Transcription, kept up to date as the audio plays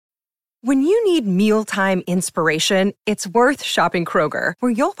When you need mealtime inspiration, it's worth shopping Kroger,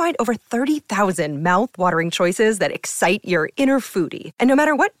 where you'll find over 30,000 mouth-watering choices that excite your inner foodie. And no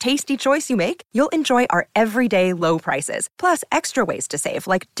matter what tasty choice you make, you'll enjoy our everyday low prices, plus extra ways to save,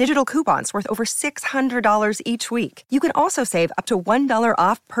 like digital coupons worth over $600 each week. You can also save up to $1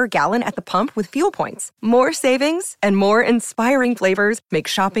 off per gallon at the pump with fuel points. More savings and more inspiring flavors make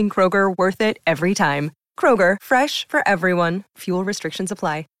shopping Kroger worth it every time. Kroger, fresh for everyone. Fuel restrictions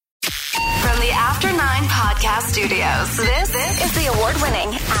apply. From the After 9 podcast studios, this is the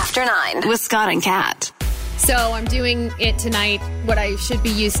award-winning After 9 with Scott and Kat. So I'm doing it tonight, what I should be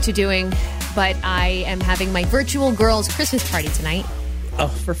used to doing, but I am having my virtual girls' Christmas party tonight. Oh,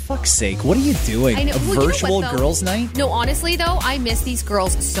 for fuck's sake, what are you doing? I know. A virtual girls' night? No, honestly, though, I miss these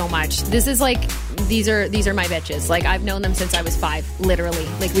girls so much. This is like, these are my bitches. Like, I've known them since I was 5, literally.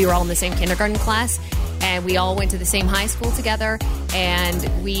 Like, we were all in the same kindergarten class, and we all went to the same high school together,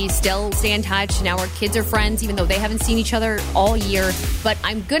 and we still stay in touch. Now our kids are friends, even though they haven't seen each other all year. But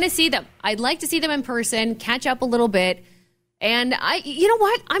I'm going to see them. I'd like to see them in person, catch up a little bit. And you know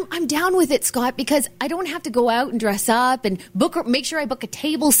what? I'm down with it, Scott, because I don't have to go out and dress up and make sure I book a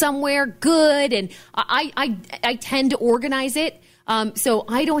table somewhere good. And I tend to organize it. So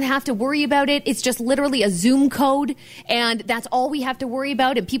I don't have to worry about it. It's just literally a Zoom code, and that's all we have to worry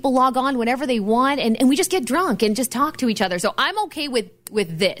about. And people log on whenever they want, and we just get drunk and just talk to each other. So I'm okay with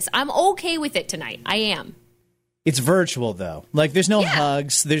this. I'm okay with it tonight. I am. It's virtual, though. Like, there's no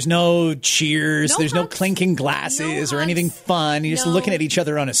hugs, there's no cheers, there's no clinking glasses or anything fun. You're just looking at each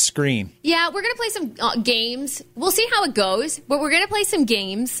other on a screen. Yeah, we're going to play some games. We'll see how it goes, but we're going to play some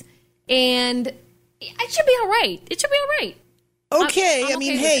games, and it should be all right. It should be all right. Okay, I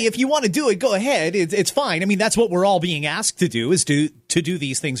mean, hey, if you want to do it, go ahead. It's fine. I mean, that's what we're all being asked to do, is to do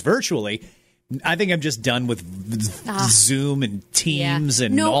these things virtually. I think I'm just done with Zoom and Teams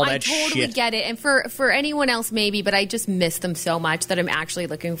and all that shit. No, I totally get it. And for anyone else, maybe, but I just miss them so much that I'm actually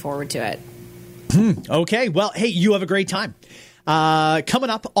looking forward to it. Okay. Well, hey, you have a great time. Coming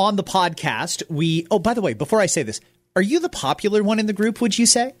up on the podcast, by the way, before I say this, are you the popular one in the group, would you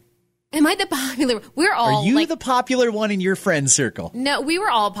say? Am I the popular one? We're all. Are you the popular one in your friend circle? No, we were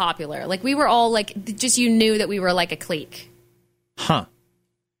all popular. Like, we were all, like, just you knew that we were like a clique. Huh.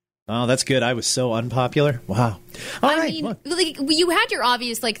 Oh, that's good. I was so unpopular. Wow. I mean, like, you had your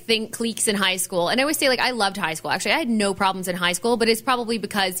obvious, like, cliques in high school. And I always say, like, I loved high school. Actually, I had no problems in high school, but it's probably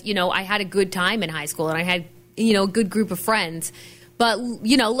because, I had a good time in high school and I had, a good group of friends. But,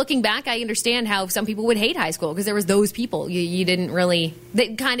 looking back, I understand how some people would hate high school because there was those people. You didn't really,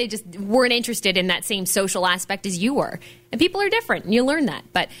 they kind of just weren't interested in that same social aspect as you were. And people are different, and you learn that.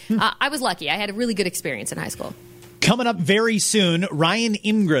 But I was lucky. I had a really good experience in high school. Coming up very soon, Ryan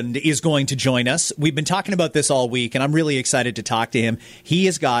Imgrund is going to join us. We've been talking about this all week, and I'm really excited to talk to him. He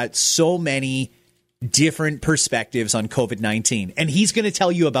has got so many different perspectives on COVID-19, and he's going to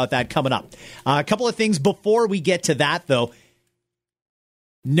tell you about that coming up. A couple of things before we get to that, though.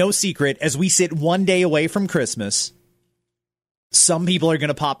 No secret, as we sit one day away from Christmas, some people are going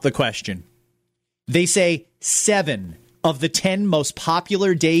to pop the question. They say 7 of the 10 most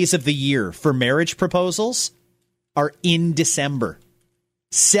popular days of the year for marriage proposals are in December.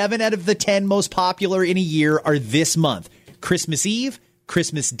 7 out of the 10 most popular in a year are this month. Christmas Eve,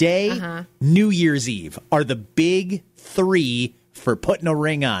 Christmas Day, New Year's Eve are the big 3 for putting a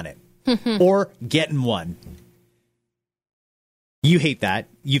ring on it or getting one. You hate that.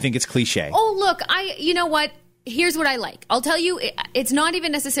 You think it's cliche. Oh, look, you know what? Here's what I like. I'll tell you, it's not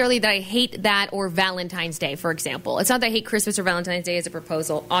even necessarily that I hate that or Valentine's Day, for example. It's not that I hate Christmas or Valentine's Day as a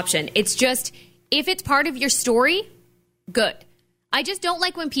proposal option. It's just, if it's part of your story, good. I just don't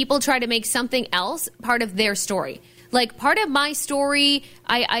like when people try to make something else part of their story. Like, part of my story,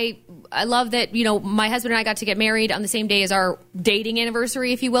 I love that, my husband and I got to get married on the same day as our dating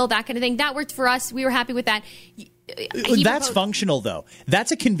anniversary, if you will, that kind of thing. That worked for us. We were happy with that. That's functional, though.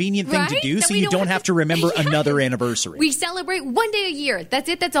 That's a convenient thing to do, so you don't have to remember another anniversary. We celebrate one day a year. That's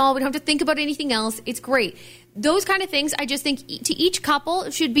it. That's all. We don't have to think about anything else. It's great. Those kind of things, I just think to each couple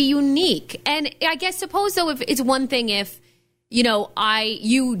should be unique. And I guess suppose, though, if it's one thing if,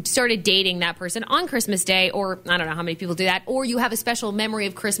 you started dating that person on Christmas Day, or I don't know how many people do that, or you have a special memory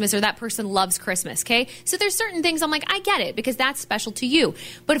of Christmas, or that person loves Christmas, okay? So there's certain things I'm like, I get it, because that's special to you.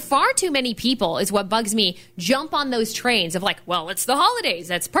 But far too many people is what bugs me, jump on those trains of like, well, it's the holidays,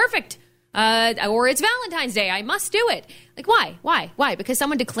 that's perfect. Or it's Valentine's Day, I must do it. Like, why? Because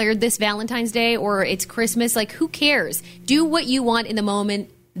someone declared this Valentine's Day, or it's Christmas, like, who cares? Do what you want in the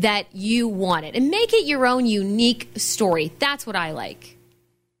moment that you want it, and make it your own unique story. That's what I like.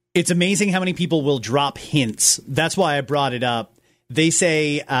 It's amazing how many people will drop hints. That's why I brought it up, They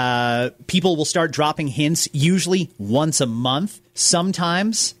say people will start dropping hints usually once a month,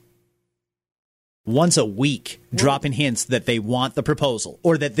 sometimes once a week, dropping hints that they want the proposal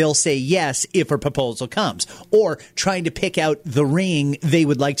or that they'll say yes if a proposal comes, or trying to pick out the ring they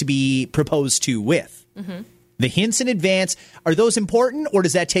would like to be proposed to with. Mm-hmm. The hints in advance, are those important, or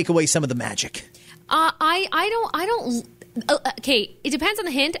does that take away some of the magic? I don't. Okay, it depends on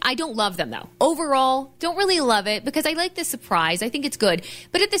the hint. I don't love them, though. Overall, don't really love it because I like the surprise. I think it's good.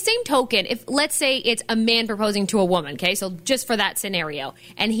 But at the same token, if let's say it's a man proposing to a woman, okay, so just for that scenario,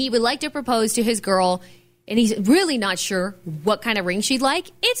 and he would like to propose to his girl, and he's really not sure what kind of ring she'd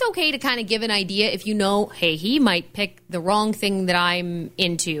like, it's okay to kind of give an idea if you know, hey, he might pick the wrong thing that I'm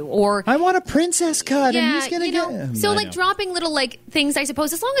into, or I want a princess cut, yeah, and he's gonna get him. So like dropping little like things, I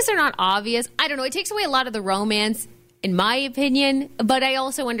suppose, as long as they're not obvious. I don't know. It takes away a lot of the romance, in my opinion. But I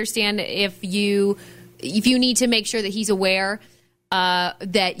also understand if you need to make sure that he's aware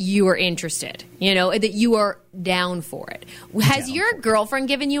that you are interested, that you are down for it. Has your girlfriend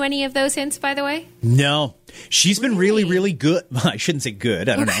given you any of those hints, by the way? No. She's been really, really good. I shouldn't say good.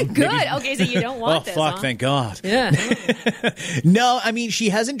 I don't know. Good. Maybe. Okay, so you don't want this, fuck, huh? Thank God. Yeah. No, I mean, she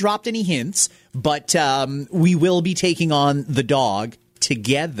hasn't dropped any hints, but we will be taking on the dog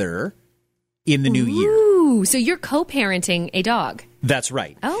together in the new year. Ooh, so you're co-parenting a dog. That's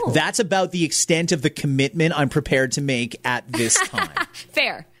right. Oh. That's about the extent of the commitment I'm prepared to make at this time.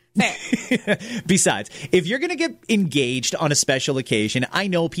 Fair. Besides, if you're going to get engaged on a special occasion, I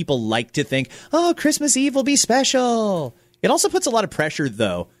know people like to think, oh, Christmas Eve will be special. It also puts a lot of pressure,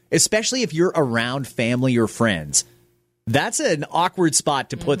 though, especially if you're around family or friends. That's an awkward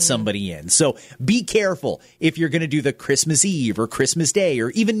spot to put somebody in. So be careful if you're going to do the Christmas Eve or Christmas Day or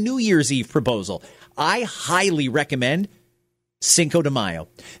even New Year's Eve proposal. I highly recommend Cinco de Mayo.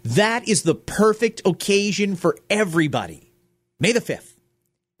 That is the perfect occasion for everybody. May the 5th.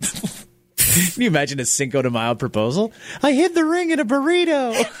 Can you imagine a Cinco de Mayo proposal? I hid the ring in a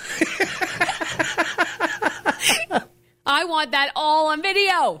burrito. I want that all on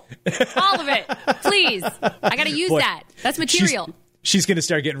video. All of it. Please. I got to use that. That's material. She's going to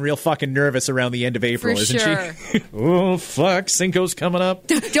start getting real fucking nervous around the end of April, For isn't sure. she? Oh, fuck. Cinco's coming up.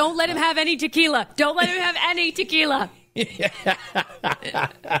 Don't let him have any tequila. Don't let him have any tequila.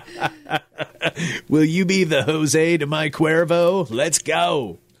 Will you be the Jose to my Cuervo? Let's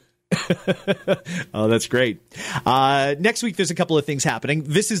go. Oh, that's great. Next week, there's a couple of things happening.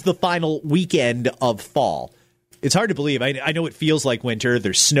 This is the final weekend of fall. It's hard to believe. I know it feels like winter.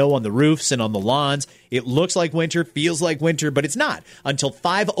 There's snow on the roofs and on the lawns. It looks like winter, feels like winter, but it's not. Until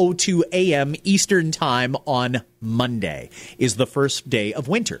 5:02 a.m. Eastern Time on Monday is the first day of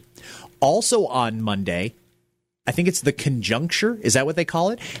winter. Also on Monday, I think it's the conjuncture. Is that what they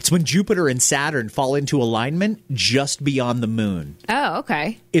call it? It's when Jupiter and Saturn fall into alignment just beyond the moon. Oh,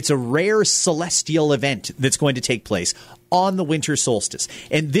 okay. It's a rare celestial event that's going to take place on the winter solstice.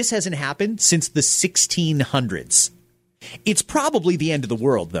 And this hasn't happened since the 1600s. It's probably the end of the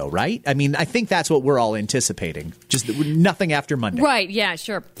world, though, right? I mean, I think that's what we're all anticipating. Just nothing after Monday. Right, yeah,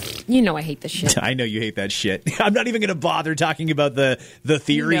 sure. You know I hate this shit. I know you hate that shit. I'm not even going to bother talking about the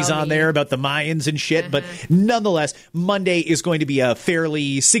theories on there about the Mayans and shit. But nonetheless, Monday is going to be a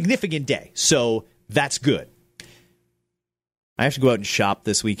fairly significant day. So that's good. I have to go out and shop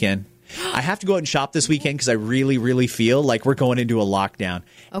this weekend. Because I really, really feel like we're going into a lockdown.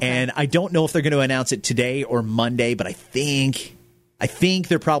 Okay. And I don't know if they're going to announce it today or Monday, but I think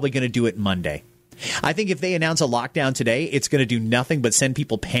they're probably going to do it Monday. I think if they announce a lockdown today, it's going to do nothing but send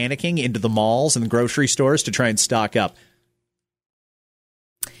people panicking into the malls and the grocery stores to try and stock up.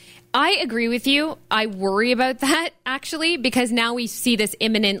 I agree with you. I worry about that, actually, because now we see this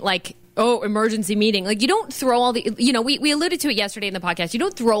imminent, emergency meeting. Like, you don't throw all the, we alluded to it yesterday in the podcast. You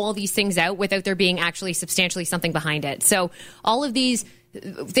don't throw all these things out without there being actually substantially something behind it. So all of these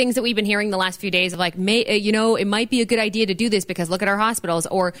things that we've been hearing the last few days of it might be a good idea to do this because look at our hospitals,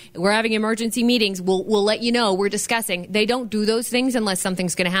 or we're having emergency meetings. We'll let you know. We're discussing. They don't do those things unless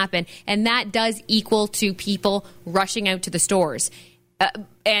something's going to happen. And that does equal to people rushing out to the stores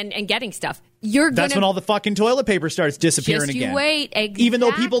and getting stuff. That's when all the fucking toilet paper starts disappearing again. Just you wait. Exactly. Even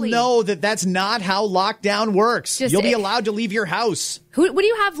though people know that that's not how lockdown works. You'll be allowed to leave your house. What do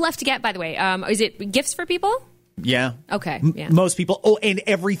you have left to get, by the way? Is it gifts for people? Yeah. Okay. Yeah. Most people. Oh, and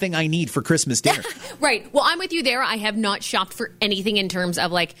everything I need for Christmas dinner. Right. Well, I'm with you there. I have not shopped for anything in terms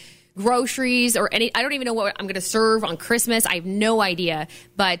of groceries or any. I don't even know what I'm going to serve on Christmas. I have no idea.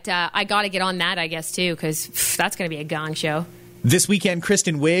 But I got to get on that, I guess, too, because that's going to be a gong show. This weekend,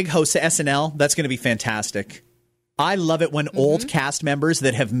 Kristen Wiig hosts SNL. That's going to be fantastic. I love it when old cast members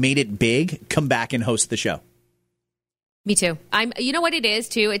that have made it big come back and host the show. Me too. You know what it is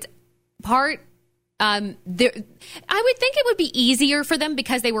too? It's part. I would think it would be easier for them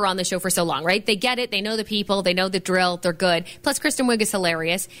because they were on the show for so long, right? They get it. They know the people. They know the drill. They're good. Plus, Kristen Wiig is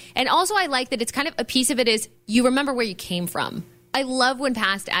hilarious. And also, I like that it's kind of a piece of it is you remember where you came from. I love when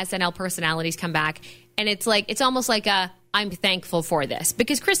past SNL personalities come back, and it's almost like I'm thankful for this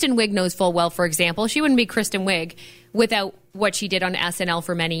because Kristen Wiig knows full well, for example, she wouldn't be Kristen Wiig without what she did on SNL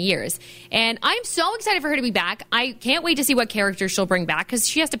for many years. And I'm so excited for her to be back. I can't wait to see what characters she'll bring back because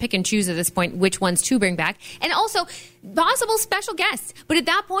she has to pick and choose at this point which ones to bring back. And also possible special guests. But at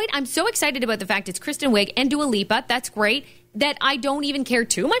that point, I'm so excited about the fact it's Kristen Wiig and Dua Lipa. That's great. That I don't even care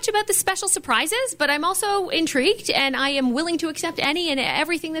too much about the special surprises, but I'm also intrigued and I am willing to accept any and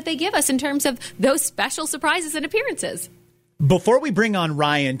everything that they give us in terms of those special surprises and appearances. Before we bring on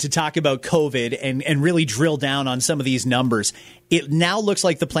Ryan to talk about COVID and really drill down on some of these numbers, it now looks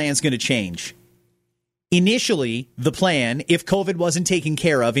like the plan's going to change. Initially, the plan, if COVID wasn't taken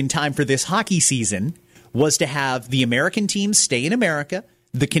care of in time for this hockey season, was to have the American teams stay in America,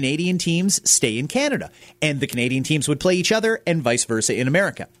 the Canadian teams stay in Canada, and the Canadian teams would play each other and vice versa in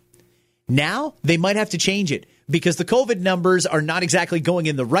America. Now, they might have to change it because the COVID numbers are not exactly going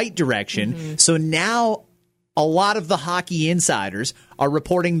in the right direction. Mm-hmm. So now a lot of the hockey insiders are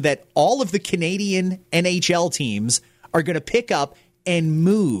reporting that all of the Canadian NHL teams are going to pick up and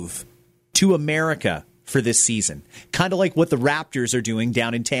move to America for this season. Kind of like what the Raptors are doing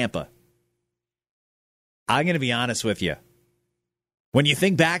down in Tampa. I'm going to be honest with you. When you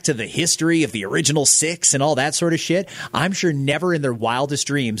think back to the history of the original six and all that sort of shit, I'm sure never in their wildest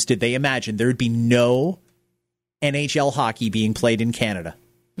dreams did they imagine there would be no NHL hockey being played in Canada.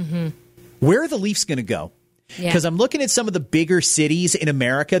 Mm-hmm. Where are the Leafs going to go? Because I'm looking at some of the bigger cities in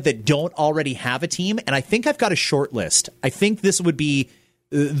America that don't already have a team, and I think I've got a short list. I think this would be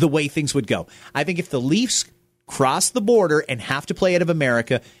the way things would go. I think if the Leafs cross the border and have to play out of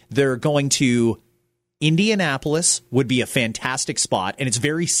America, they're going to Indianapolis would be a fantastic spot, and it's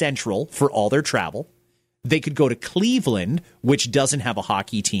very central for all their travel. They could go to Cleveland, which doesn't have a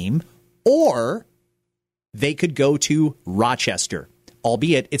hockey team, or they could go to Rochester,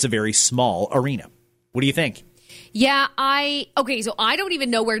 albeit it's a very small arena. What do you think? Yeah, so I don't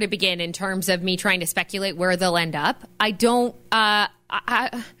even know where to begin in terms of me trying to speculate where they'll end up. I don't know. I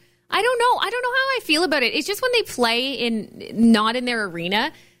don't know how I feel about it. It's just when they play not in their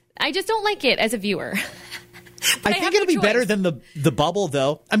arena, I just don't like it as a viewer. I think it'll be better than the bubble,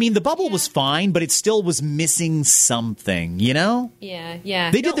 though. I mean, the bubble was fine, but it still was missing something, you know?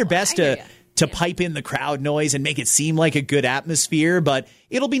 Yeah. They did their best to pipe in the crowd noise and make it seem like a good atmosphere, but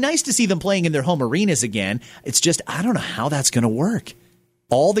it'll be nice to see them playing in their home arenas again. It's just, I don't know how that's going to work.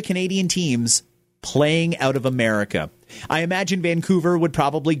 All the Canadian teams playing out of America. I imagine Vancouver would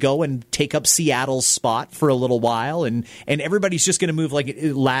probably go and take up Seattle's spot for a little while, and everybody's just going to move like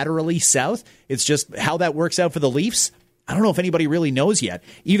laterally south. It's just how that works out for the Leafs. I don't know if anybody really knows yet.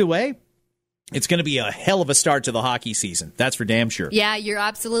 Either way, it's going to be a hell of a start to the hockey season. That's for damn sure. Yeah, you're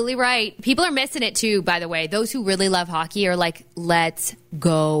absolutely right. People are missing it too, by the way. Those who really love hockey are like, let's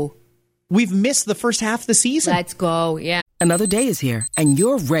go. We've missed the first half of the season. Let's go, yeah. Another day is here, and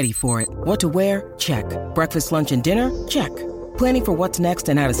you're ready for it. What to wear? Check. Breakfast, lunch, and dinner? Check. Planning for what's next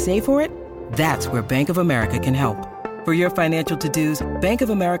and how to save for it? That's where Bank of America can help. For your financial to-dos, Bank of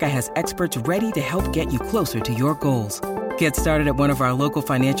America has experts ready to help get you closer to your goals. Get started at one of our local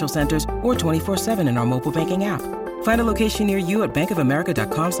financial centers or 24/7 in our mobile banking app. Find a location near you at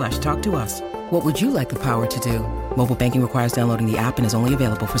bankofamerica.com/talktous. What would you like the power to do? Mobile banking requires downloading the app and is only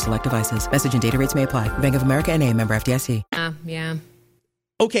available for select devices. Message and data rates may apply. Bank of America N.A., member FDIC. Yeah.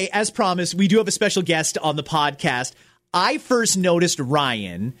 Okay, as promised, we do have a special guest on the podcast. I first noticed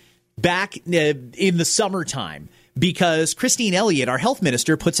Ryan back in the summertime because Christine Elliott, our health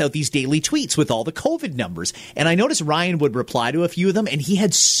minister, puts out these daily tweets with all the COVID numbers. And I noticed Ryan would reply to a few of them, and he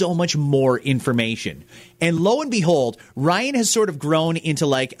had so much more information. And lo and behold, Ryan has sort of grown into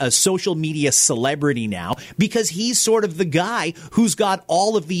like a social media celebrity now because he's sort of the guy who's got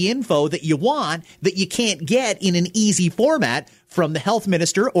all of the info that you want that you can't get in an easy format from the health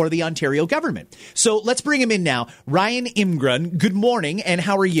minister or the Ontario government. So let's bring him in now. Ryan Imgrund, good morning, and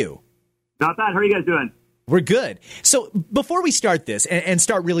how are you? Not bad. How are you guys doing? We're good. So before we start this and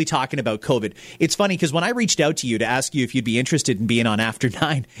start really talking about COVID, it's funny because when I reached out to you to ask you if you'd be interested in being on After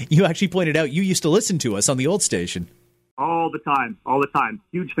 9, you actually pointed out you used to listen to us on the old station. All the time.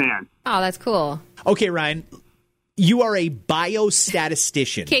 Huge fan. Oh, that's cool. Okay, Ryan, you are a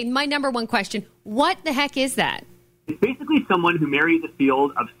biostatistician. Okay, my number one question, what the heck is that? It's basically someone who marries the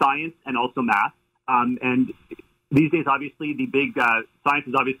field of science and also math. And these days, obviously, the big science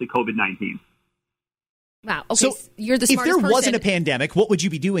is obviously COVID-19. Wow. Okay, So you're the if smartest there person. wasn't a pandemic, what would you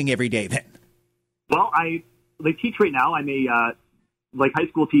be doing every day then? Well, I teach right now. I'm a high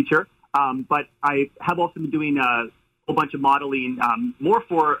school teacher, but I have also been doing a whole bunch of modeling, more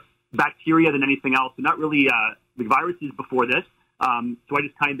for bacteria than anything else, and not really the viruses before this. So I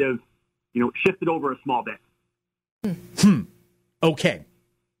just kind of, shifted over a small bit. Okay.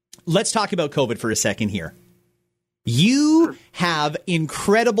 Let's talk about COVID for a second here. You have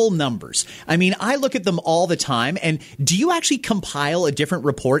incredible numbers. I mean, I look at them all the time. And do you actually compile a different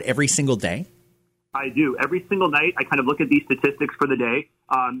report every single day? I do. Every single night, I kind of look at these statistics for the day,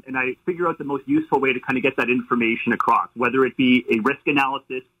 and I figure out the most useful way to kind of get that information across, whether it be a risk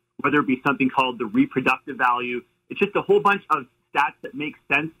analysis, whether it be something called the reproductive value. It's just a whole bunch of stats that make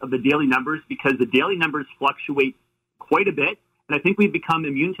sense of the daily numbers, because the daily numbers fluctuate quite a bit, and I think we've become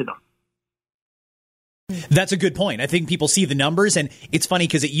immune to them. That's a good point. I think people see the numbers, and it's funny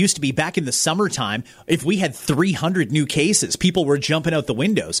because it used to be back in the summertime, if we had 300 new cases, people were jumping out the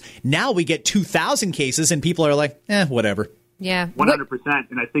windows. Now we get 2,000 cases, and people are like, whatever. Yeah.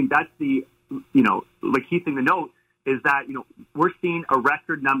 100%. And I think that's the, key thing to note is that, we're seeing a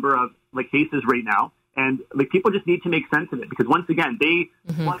record number of cases right now. And people just need to make sense of it, because once again, they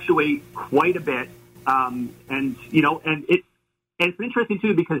fluctuate quite a bit. And it's interesting,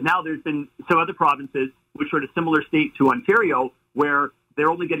 too, because now there's been some other provinces which are in a similar state to Ontario, where they're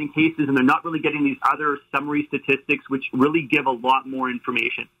only getting cases and they're not really getting these other summary statistics, which really give a lot more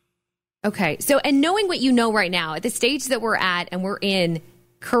information. Okay. So, and knowing what you know right now, at the stage that we're at and we're in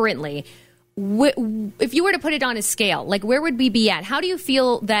currently, if you were to put it on a scale, where would we be at? How do you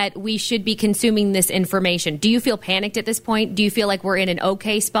feel that we should be consuming this information? Do you feel panicked at this point? Do you feel like we're in an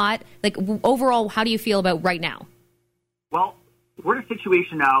okay spot? Overall, how do you feel about right now? Well, we're in a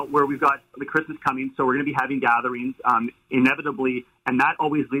situation now where we've got the Christmas coming, so we're going to be having gatherings inevitably, and that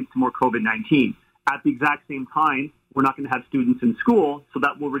always leads to more COVID-19. At the exact same time, we're not going to have students in school, so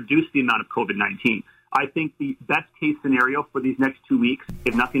that will reduce the amount of COVID-19. I think the best case scenario for these next 2 weeks,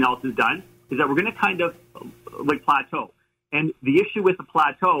 if nothing else is done, is that we're going to kind of plateau. And the issue with the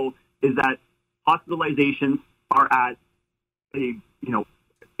plateau is that hospitalizations are at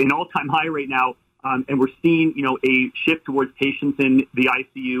an all-time high right now. And we're seeing, a shift towards patients in the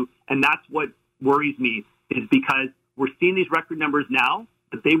ICU. And that's what worries me, is because we're seeing these record numbers now,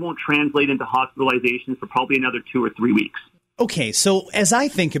 but they won't translate into hospitalizations for probably another 2 or 3 weeks. Okay, so as I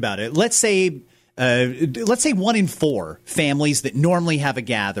think about it, let's say 1 in 4 families that normally have a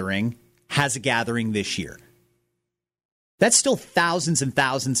gathering has a gathering this year. That's still thousands and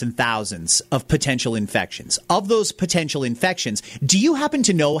thousands and thousands of potential infections. Of those potential infections, do you happen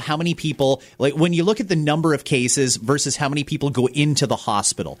to know how many people, when you look at the number of cases versus how many people go into the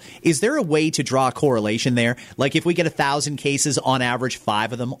hospital, is there a way to draw a correlation there? If we get 1,000 cases, on average,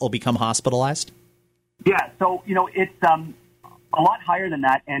 5 of them will become hospitalized? Yeah, so, it's a lot higher than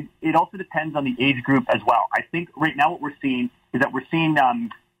that, and it also depends on the age group as well. I think right now what we're seeing is that we're seeing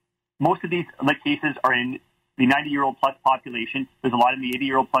most of these cases are in the 90-year-old plus population. There's a lot in the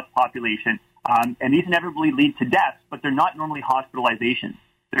 80-year-old plus population. And these inevitably lead to deaths, but they're not normally hospitalizations.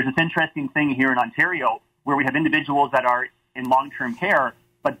 There's this interesting thing here in Ontario where we have individuals that are in long-term care,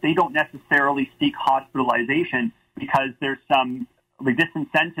 but they don't necessarily seek hospitalization because there's some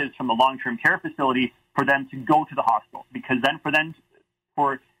disincentives from the long-term care facility for them to go to the hospital. Because then for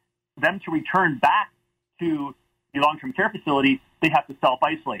them to return back to the long-term care facility, they have to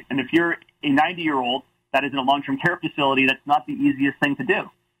self-isolate. And if you're a 90-year-old that is in a long-term care facility, that's not the easiest thing to do.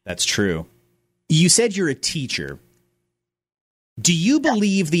 That's true. You said you're a teacher. Do you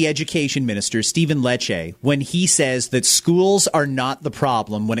believe the education minister, Stephen Lecce, when he says that schools are not the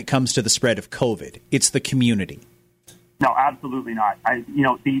problem when it comes to the spread of COVID? It's the community. No, absolutely not.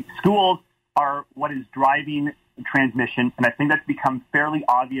 The schools are what is driving transmission, and I think that's become fairly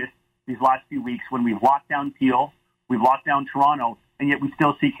obvious these last few weeks when we've locked down Peel, we've locked down Toronto, and yet we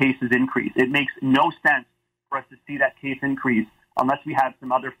still see cases increase. It makes no sense for us to see that case increase unless we have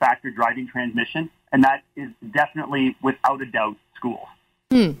some other factor driving transmission, and that is definitely, without a doubt, schools.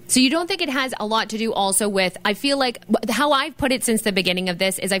 So you don't think it has a lot to do also with, I feel like, how I've put it since the beginning of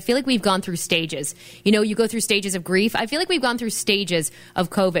this is I feel like we've gone through stages. You go through stages of grief. I feel like we've gone through stages of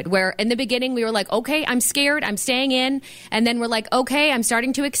COVID where in the beginning we were like, okay, I'm scared, I'm staying in. And then we're like, okay, I'm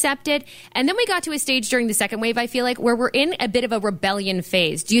starting to accept it. And then we got to a stage during the second wave, I feel like, where we're in a bit of a rebellion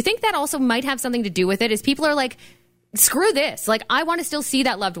phase. Do you think that also might have something to do with it? Is people are like, screw this. I want to still see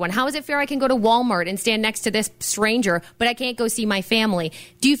that loved one. How is it fair I can go to Walmart and stand next to this stranger, but I can't go see my family?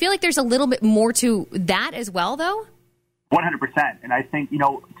 Do you feel like there's a little bit more to that as well, though? 100%. And I think,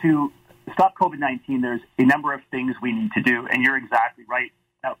 to stop COVID-19, there's a number of things we need to do. And you're exactly right.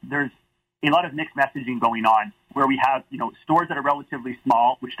 Now, there's a lot of mixed messaging going on where we have, stores that are relatively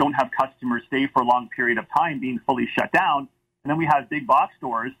small, which don't have customers stay for a long period of time being fully shut down. And then we have big box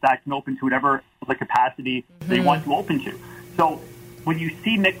stores that can open to whatever the capacity they want to open to. So when you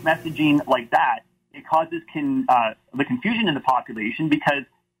see mixed messaging like that, it causes the confusion in the population, because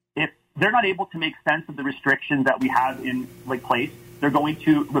if they're not able to make sense of the restrictions that we have in place, they're going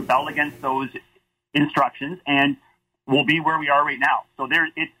to rebel against those instructions, and we'll be where we are right now. So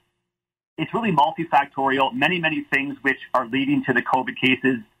it's really multifactorial, many things which are leading to the COVID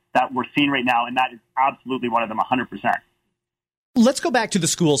cases that we're seeing right now, and that is absolutely one of them, 100%. Let's go back to the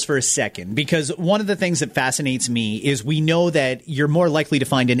schools for a second, because one of the things that fascinates me is we know that you're more likely to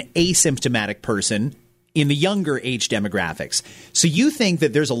find an asymptomatic person in the younger age demographics. So you think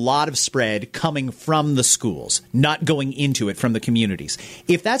that there's a lot of spread coming from the schools, not going into it from the communities.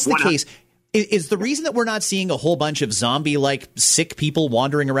 If that's the case, is the reason that we're not seeing a whole bunch of zombie-like sick people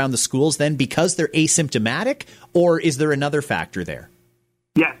wandering around the schools then because they're asymptomatic, or is there another factor there?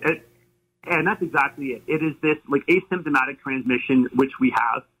 Yes, and that's exactly it. It is this asymptomatic transmission which we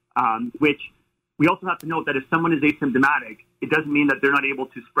have, which we also have to note that if someone is asymptomatic, it doesn't mean that they're not able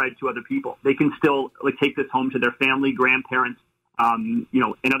to spread to other people. They can still take this home to their family, grandparents, and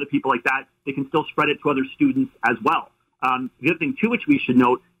other people like that. They can still spread it to other students as well. The other thing, too, which we should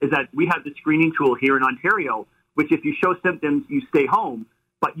note is that we have the screening tool here in Ontario, which if you show symptoms, you stay home,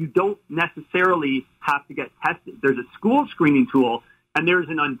 but you don't necessarily have to get tested. There's a school screening tool, and there's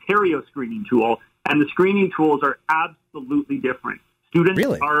an Ontario screening tool, and the screening tools are absolutely different.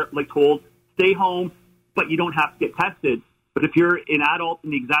 Students are told, stay home, but you don't have to get tested. But if you're an adult in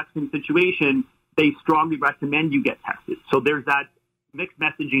the exact same situation, they strongly recommend you get tested. So there's that mixed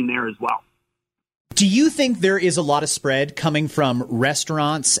messaging there as well. Do you think there is a lot of spread coming from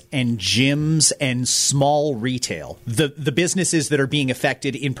restaurants and gyms and small retail, the businesses that are being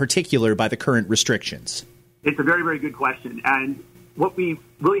affected in particular by the current restrictions? It's a very, very good question. And what we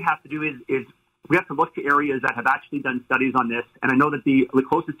really have to do is we have to look to areas that have actually done studies on this. And I know that the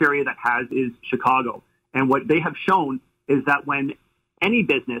closest area that has is Chicago. And what they have shown is that when any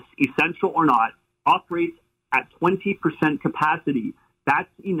business, essential or not, operates at 20% capacity, that's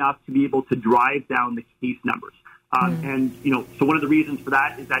enough to be able to drive down the case numbers. And, so one of the reasons for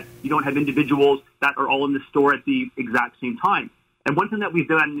that is that you don't have individuals that are all in the store at the exact same time. And one thing that we've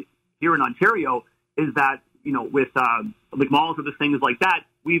done here in Ontario is that, with malls or the things like that,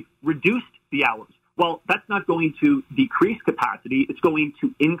 we've reduced the hours. Well, that's not going to decrease capacity. It's going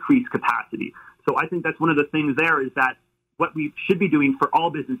to increase capacity. So I think that's one of the things there is that what we should be doing for all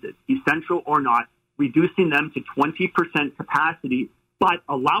businesses, essential or not, reducing them to 20% capacity, but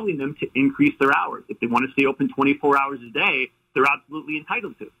allowing them to increase their hours. If they want to stay open 24 hours a day, they're absolutely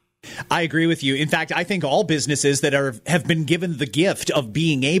entitled to. I agree with you. In fact, I think all businesses that have been given the gift of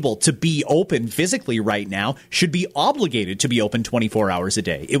being able to be open physically right now should be obligated to be open 24 hours a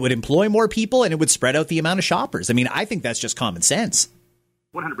day. It would employ more people and it would spread out the amount of shoppers. I mean, I think that's just common sense.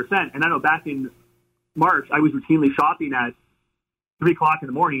 100%. And I know back in March, I was routinely shopping at 3 o'clock in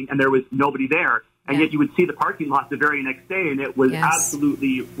the morning and there was nobody there. And yet you would see the parking lot the very next day and it was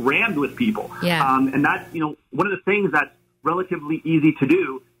absolutely rammed with people. And that's, one of the things that's relatively easy to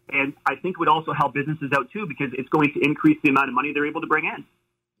do. And I think would also help businesses out, too, because it's going to increase the amount of money they're able to bring in.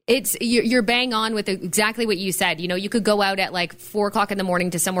 You're bang on with exactly what you said. You could go out at 4 o'clock in the morning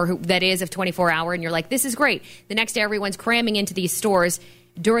to somewhere that is a 24-hour, and you're like, this is great. The next day, everyone's cramming into these stores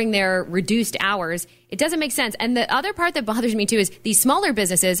during their reduced hours. It doesn't make sense. And the other part that bothers me, too, is these smaller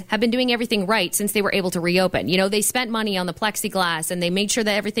businesses have been doing everything right since they were able to reopen. They spent money on the plexiglass and they made sure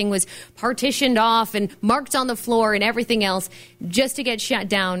that everything was partitioned off and marked on the floor and everything else just to get shut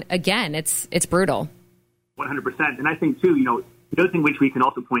down again. It's brutal. 100%. And I think, too, the other thing which we can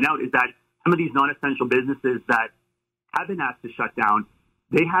also point out is that some of these non-essential businesses that have been asked to shut down,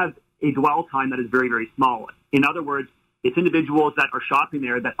 they have a dwell time that is very, very small. In other words, it's individuals that are shopping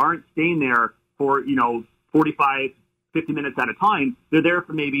there that aren't staying there for, 45, 50 minutes at a time. They're there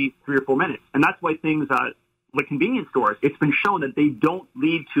for maybe 3 or 4 minutes. And that's why things like convenience stores, it's been shown that they don't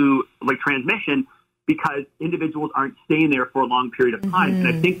lead to transmission because individuals aren't staying there for a long period of time. And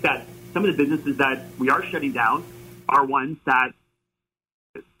I think that some of the businesses that we are shutting down are ones that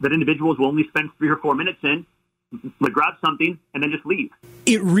individuals will only spend 3 or 4 minutes in, grab something, and then just leave.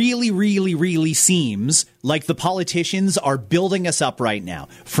 It really, really, really seems like the politicians are building us up right now.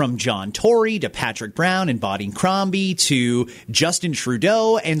 From John Tory to Patrick Brown and Bodine Crombie to Justin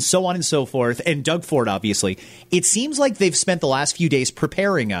Trudeau and so on and so forth, and Doug Ford, obviously. It seems like they've spent the last few days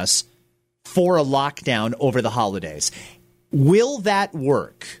preparing us for a lockdown over the holidays. Will that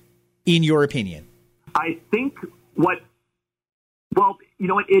work, in your opinion? I think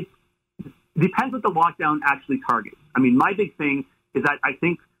depends what the lockdown actually targets. I mean, my big thing is that I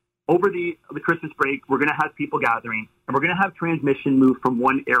think over the Christmas break, we're going to have people gathering, and we're going to have transmission move from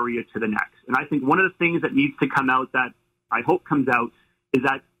one area to the next. And I think one of the things that needs to come out, that I hope comes out, is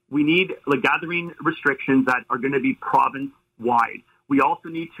that we need gathering restrictions that are going to be province-wide. We also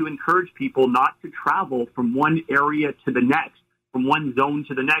need to encourage people not to travel from one area to the next, from one zone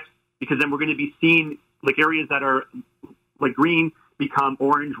to the next, because then we're going to be seeing areas that are green become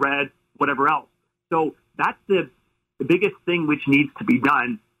orange, red, whatever else. So that's the biggest thing which needs to be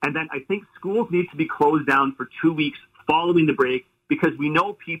done. And then I think schools need to be closed down for 2 weeks following the break, because we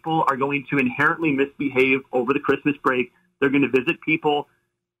know people are going to inherently misbehave over the Christmas break. They're going to visit people.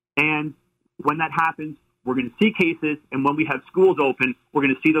 And when that happens, we're going to see cases. And when we have schools open, we're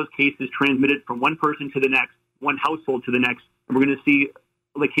going to see those cases transmitted from one person to the next, one household to the next. And we're going to see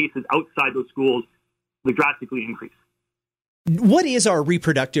cases outside those schools drastically increase. What is our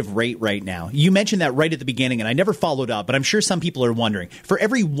reproductive rate right now? You mentioned that right at the beginning, and I never followed up, but I'm sure some people are wondering. For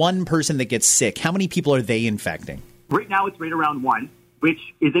every one person that gets sick, how many people are they infecting? Right now, it's right around 1, which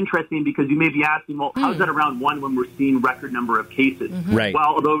is interesting because you may be asking, well, how's that around 1 when we're seeing record number of cases? Mm-hmm. Right.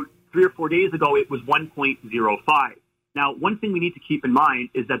 Well, although 3 or 4 days ago, it was 1.05. Now, one thing we need to keep in mind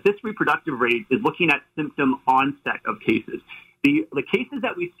is that this reproductive rate is looking at symptom onset of cases. The cases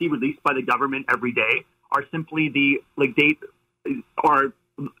that we see released by the government every day are simply the date are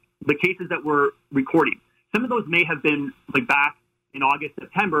the cases that we're recording. Some of those may have been back in August,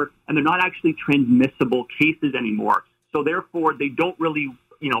 September, and they're not actually transmissible cases anymore. So therefore, they don't really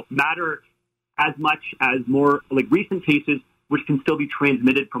matter as much as more recent cases, which can still be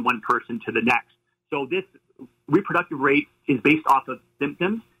transmitted from one person to the next. So this reproductive rate is based off of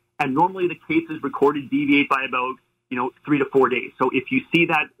symptoms, and normally the cases recorded deviate by about 3 to 4 days. So if you see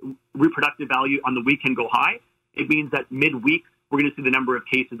that reproductive value on the weekend go high, it means that midweek we're going to see the number of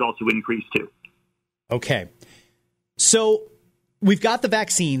cases also increase too. Okay. So we've got the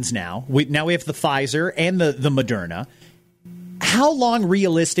vaccines now. Now we have the Pfizer and the Moderna. How long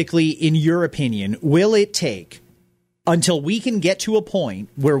realistically, in your opinion, will it take until we can get to a point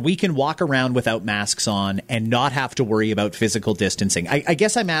where we can walk around without masks on and not have to worry about physical distancing? I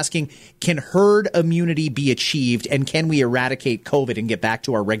guess I'm asking, can herd immunity be achieved, and can we eradicate COVID and get back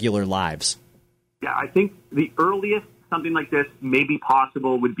to our regular lives? Yeah, I think the earliest something like this may be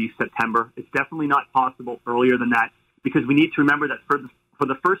possible would be September. It's definitely not possible earlier than that, because we need to remember that for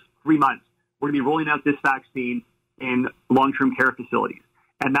the first 3 months, we're going to be rolling out this vaccine in long-term care facilities.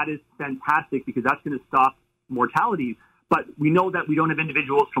 And that is fantastic because that's going to stop mortality. But we know that we don't have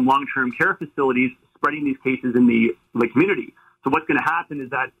individuals from long-term care facilities spreading these cases in the community. So what's going to happen is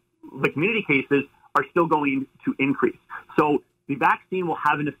that the community cases are still going to increase. So the vaccine will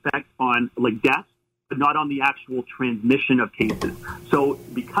have an effect on deaths, but not on the actual transmission of cases. So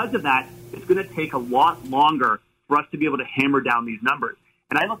because of that, it's going to take a lot longer for us to be able to hammer down these numbers.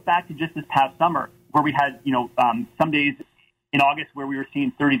 And I look back to just this past summer where we had, some days in August where we were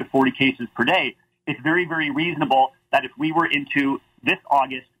seeing 30 to 40 cases per day. It's very, very reasonable that if we were into this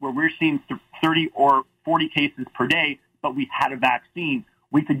August where we're seeing 30 or 40 cases per day, but we had a vaccine,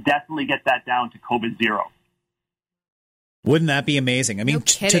 we could definitely get that down to COVID zero. Wouldn't that be amazing? I mean, No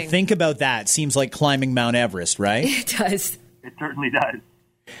kidding. to think about that seems like climbing Mount Everest, right? It does. It certainly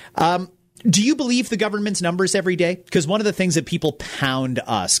does. Do you believe the government's numbers every day? Because one of the things that people pound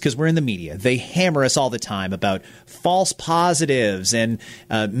us, because we're in the media, they hammer us all the time about false positives and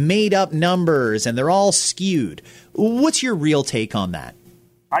made up numbers, and they're all skewed. What's your real take on that?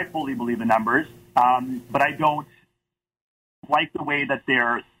 I fully believe the numbers, but I don't like the way that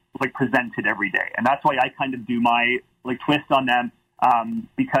they're presented every day. And that's why I kind of do my twist on them.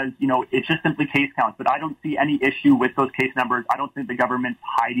 Because, it's just simply case counts. But I don't see any issue with those case numbers. I don't think the government's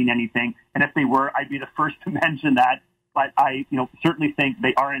hiding anything. And if they were, I'd be the first to mention that. But I, certainly think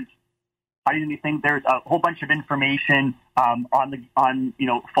they aren't hiding anything. There's a whole bunch of information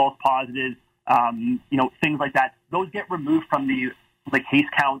on false positives, things like that. Those get removed from the case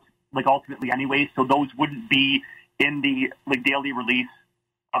count, ultimately anyway. So those wouldn't be in the daily release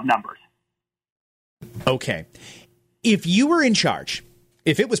of numbers. Okay. If you were in charge,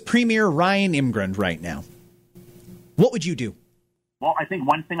 if it was Premier Ryan Imgrund right now, what would you do? Well, I think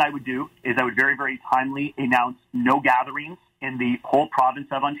one thing I would do is I would very, very timely announce no gatherings in the whole province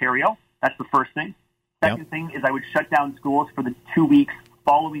of Ontario. That's the first thing. Second thing is I would shut down schools for the 2 weeks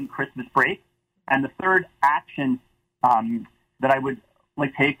following Christmas break. And the third action that I would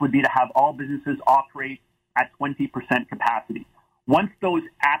take would be to have all businesses operate at 20% capacity. Once those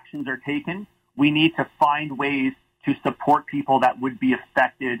actions are taken, we need to find ways to support people that would be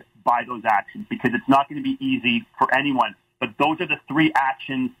affected by those actions, because it's not going to be easy for anyone. But those are the three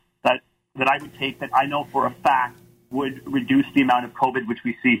actions that that I would take that I know for a fact would reduce the amount of COVID which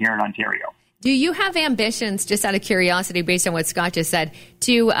we see here in Ontario. Do you have ambitions, just out of curiosity, based on what Scott just said,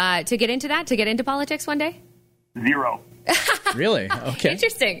 to get into that, to get into politics one day? Zero. Really? Okay.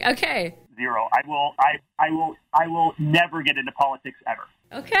 Interesting. Okay. Zero. I will never get into politics ever.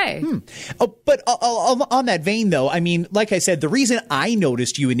 Okay. Oh, but on that vein, though, I mean, like I said, the reason I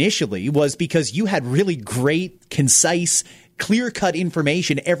noticed you initially was because you had really great, concise, clear-cut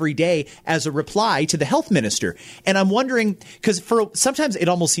information every day as a reply to the health minister. And I'm wondering, because sometimes it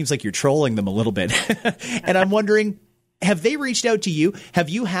almost seems like you're trolling them a little bit. And I'm wondering, have they reached out to you? Have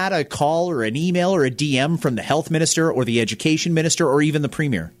you had a call or an email or a DM from the health minister or the education minister or even the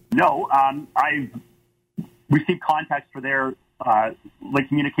premier? No, I've received contacts for their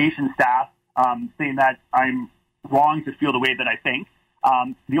communication staff saying that I'm wrong to feel the way that I think.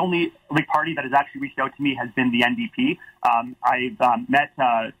 The only party that has actually reached out to me has been the NDP. I've met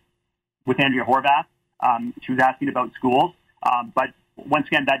with Andrea Horvath. She was asking about schools. But once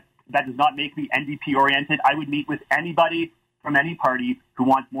again, that does not make me NDP oriented. I would meet with anybody from any party who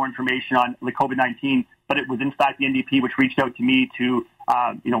wants more information on the COVID-19. But it was in fact the NDP which reached out to me to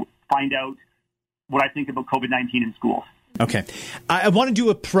find out what I think about COVID-19 in schools. Okay. I want to do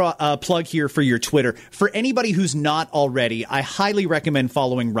a plug here for your Twitter. For anybody who's not already, I highly recommend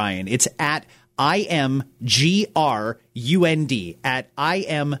following Ryan. It's at IMGRUND, at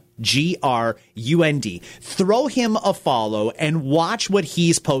IMGRUND. Throw him a follow and watch what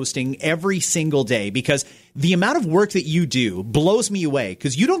he's posting every single day, because the amount of work that you do blows me away,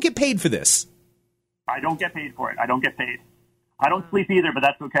 because you don't get paid for this. I don't get paid for it. I don't get paid. I don't sleep either, but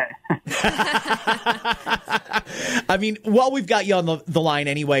that's okay. I mean, while we've got you on the line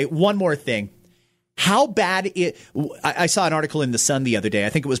anyway, one more thing. How bad I saw an article in The Sun the other day. I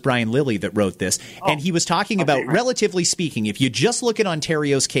think it was Brian Lilly that wrote this. And he was talking about, relatively speaking, if you just look at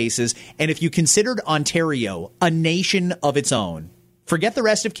Ontario's cases, and if you considered Ontario a nation of its own, forget the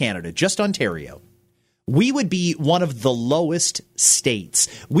rest of Canada, just Ontario, we would be one of the lowest states.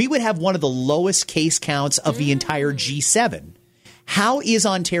 We would have one of the lowest case counts of the entire G7. How is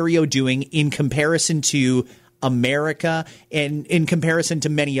Ontario doing in comparison to America and in comparison to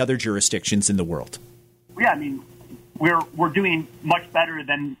many other jurisdictions in the world? Yeah, I mean, we're doing much better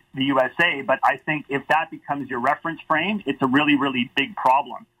than the USA, but I think if that becomes your reference frame, it's a really, really big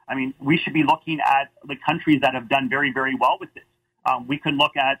problem. I mean, we should be looking at the countries that have done very, very well with this. We could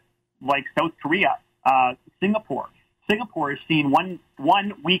look at like South Korea, Singapore. Singapore is seeing one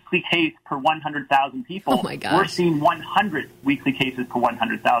weekly case per 100,000 people. Oh my gosh. We're seeing 100 weekly cases per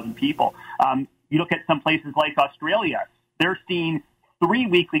 100,000 people. You look at some places like Australia, they're seeing 3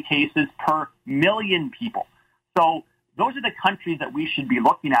 weekly cases per million people. So those are the countries that we should be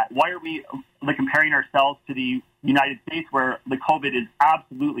looking at. Why are we comparing ourselves to the United States where the COVID is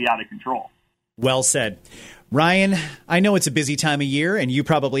absolutely out of control? Well said. Ryan, I know it's a busy time of year and you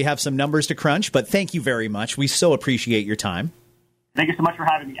probably have some numbers to crunch, but thank you very much. We so appreciate your time. Thank you so much for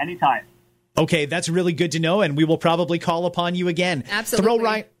having me. Anytime. Okay, that's really good to know, and we will probably call upon you again.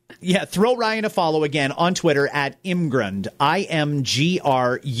 Absolutely. Throw Ryan a follow again on Twitter at Imgrund,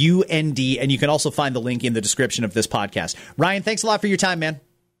 IMGRUND, and you can also find the link in the description of this podcast. Ryan, thanks a lot for your time, man.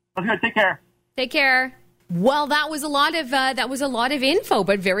 That's good. Take care. Take care. Well, that was a lot of info,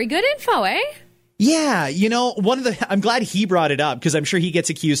 but very good info, eh? Yeah, I'm glad he brought it up because I'm sure he gets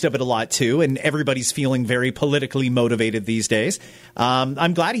accused of it a lot too, and everybody's feeling very politically motivated these days.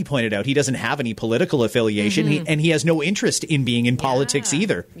 I'm glad he pointed out he doesn't have any political affiliation, and he has no interest in being in politics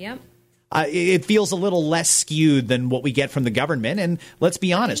either. Yep. It feels a little less skewed than what we get from the government, and let's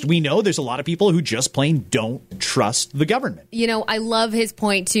be honest, we know there's a lot of people who just plain don't trust the government. I love his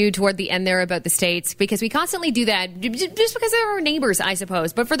point, too, toward the end there about the states, because we constantly do that just because they're our neighbors, I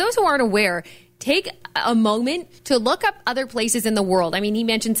suppose. But for those who aren't aware, take a moment to look up other places in the world. I mean, he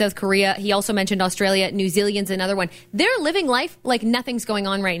mentioned South Korea. He also mentioned Australia. New Zealand's another one. They're living life like nothing's going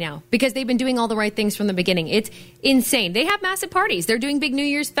on right now because they've been doing all the right things from the beginning. It's insane. They have massive parties. They're doing big New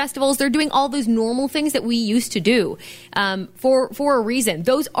Year's festivals. They're doing all those normal things that we used to do for a reason.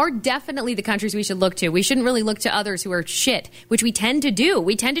 Those are definitely the countries we should look to. We shouldn't really look to others who are shit, which we tend to do.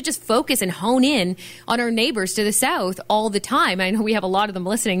 We tend to just focus and hone in on our neighbors to the south all the time. I know we have a lot of them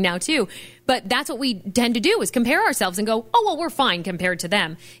listening now, too. But that's what we tend to do is compare ourselves and go, oh, well, we're fine compared to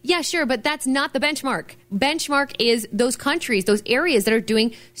them. Yeah, sure, but that's not the benchmark. Benchmark is those countries, those areas that are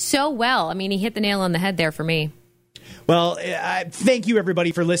doing so well. I mean, he hit the nail on the head there for me. Well, thank you,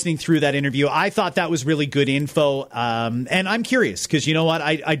 everybody, for listening through that interview. I thought that was really good info, and I'm curious because you know what?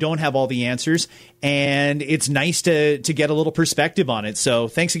 I don't have all the answers, and it's nice to get a little perspective on it. So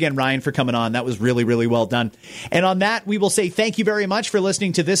thanks again, Ryan, for coming on. That was really, really well done. And on that, we will say thank you very much for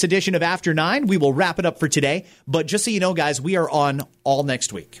listening to this edition of After 9. We will wrap it up for today. But just so you know, guys, we are on all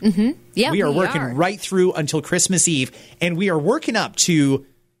next week. Mm-hmm. Yeah, we are working right through until Christmas Eve, and we are working up to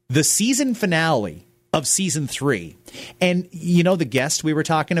the season finale of season 3. And you know the guest we were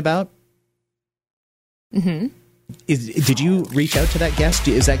talking about? Mm-hmm. Did you reach out to that guest?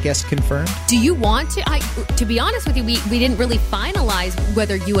 Is that guest confirmed? Do you want to? To be honest with you, we didn't really finalize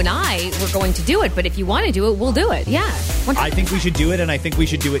whether you and I were going to do it. But if you want to do it, we'll do it. Yeah. I think we should do it, and I think we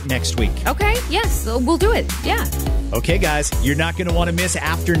should do it next week. Okay. Yes. We'll do it. Yeah. Okay, guys. You're not going to want to miss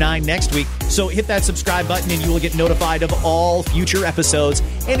After 9 next week. So hit that subscribe button, and you will get notified of all future episodes.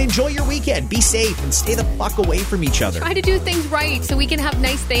 And enjoy your weekend. Be safe and stay the fuck away from each other. Try to do things right so we can have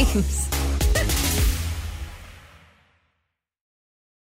nice things.